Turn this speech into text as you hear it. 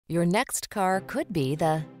Your next car could be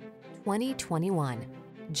the 2021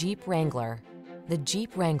 Jeep Wrangler. The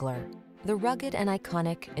Jeep Wrangler, the rugged and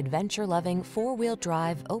iconic, adventure-loving four-wheel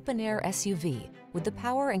drive open-air SUV with the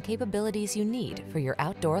power and capabilities you need for your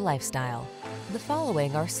outdoor lifestyle. The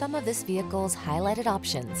following are some of this vehicle's highlighted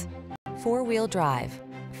options: four-wheel drive,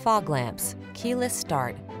 fog lamps, keyless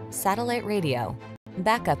start, satellite radio,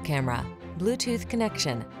 backup camera, Bluetooth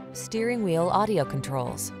connection, steering wheel audio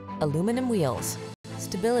controls, aluminum wheels,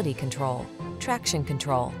 stability control, traction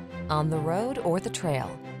control. On the road or the trail,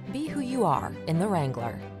 be who you are in the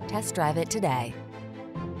Wrangler. Test drive it today.